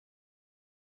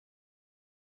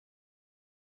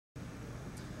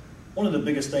One of the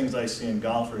biggest things I see in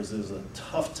golfers is a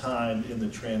tough time in the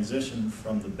transition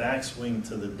from the backswing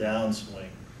to the downswing,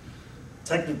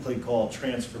 technically called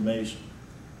transformation.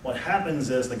 What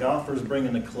happens is the golfer is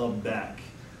bringing the club back.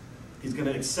 He's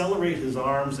going to accelerate his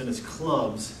arms and his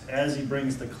clubs as he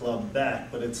brings the club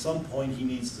back, but at some point he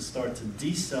needs to start to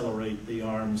decelerate the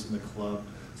arms and the club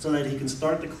so that he can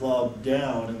start the club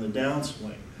down in the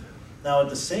downswing. Now at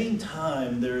the same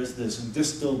time there is this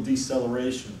distal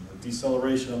deceleration, a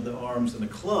deceleration of the arms and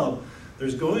the club.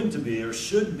 There's going to be, or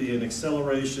should be, an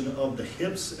acceleration of the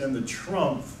hips and the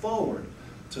trunk forward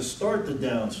to start the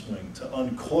downswing, to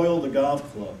uncoil the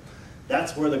golf club.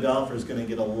 That's where the golfer is going to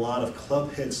get a lot of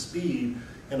club head speed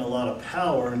and a lot of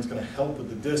power, and it's going to help with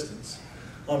the distance.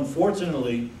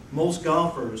 Unfortunately, most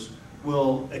golfers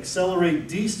will accelerate,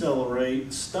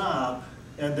 decelerate, stop,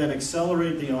 and then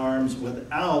accelerate the arms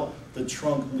without the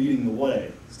trunk leading the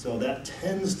way. So that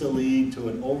tends to lead to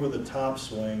an over-the-top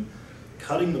swing,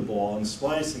 cutting the ball and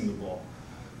slicing the ball.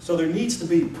 So there needs to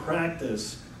be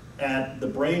practice at the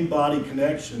brain-body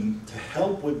connection to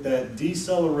help with that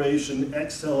deceleration,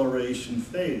 acceleration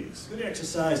phase. Good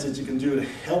exercise that you can do to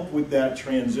help with that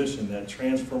transition, that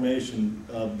transformation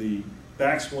of the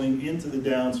backswing into the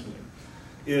downswing,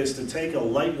 is to take a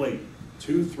light weight,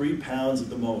 2-3 pounds at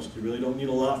the most. You really don't need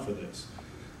a lot for this.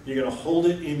 You're going to hold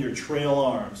it in your trail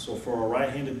arm. So for a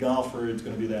right-handed golfer, it's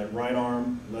going to be that right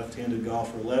arm, left-handed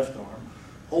golfer, left arm.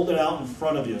 Hold it out in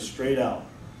front of you, straight out.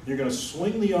 You're going to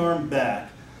swing the arm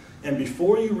back, and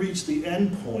before you reach the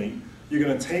end point, you're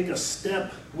going to take a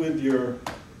step with your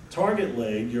target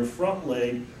leg, your front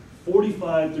leg,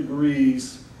 45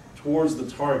 degrees towards the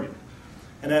target.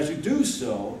 And as you do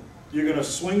so, you're going to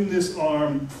swing this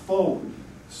arm forward.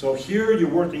 So here you're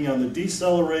working on the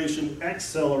deceleration,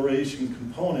 acceleration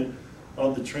component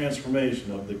of the transformation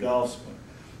of the golf swing.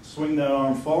 Swing that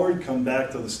arm forward, come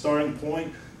back to the starting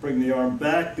point, bring the arm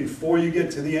back. Before you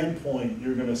get to the end point,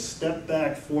 you're going to step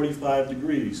back 45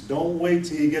 degrees. Don't wait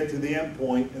till you get to the end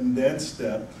point and then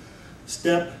step.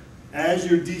 Step as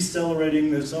you're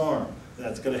decelerating this arm.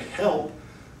 That's going to help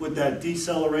with that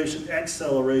deceleration,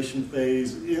 acceleration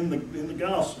phase in the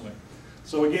golf swing.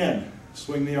 So again,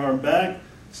 swing the arm back,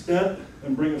 step,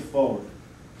 and bring it forward.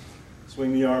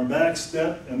 Swing the arm back,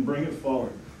 step, and bring it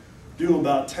forward. Do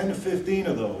about 10 to 15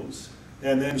 of those,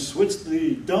 and then switch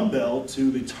the dumbbell to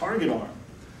the target arm.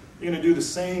 You're going to do the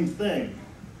same thing.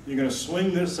 You're going to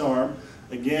swing this arm,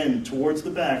 again, towards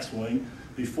the backswing.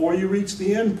 Before you reach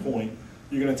the end point,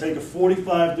 you're going to take a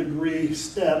 45-degree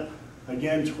step,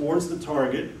 again, towards the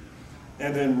target,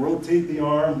 and then rotate the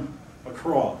arm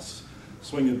across.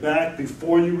 Swing it back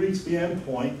before you reach the end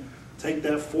point. Take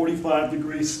that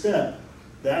 45-degree step.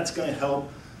 That's going to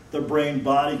help the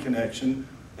brain-body connection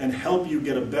and help you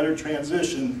get a better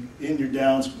transition in your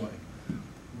downswing.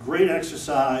 Great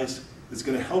exercise. It's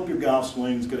going to help your golf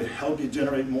swing. It's going to help you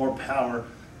generate more power,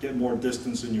 get more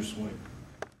distance in your swing.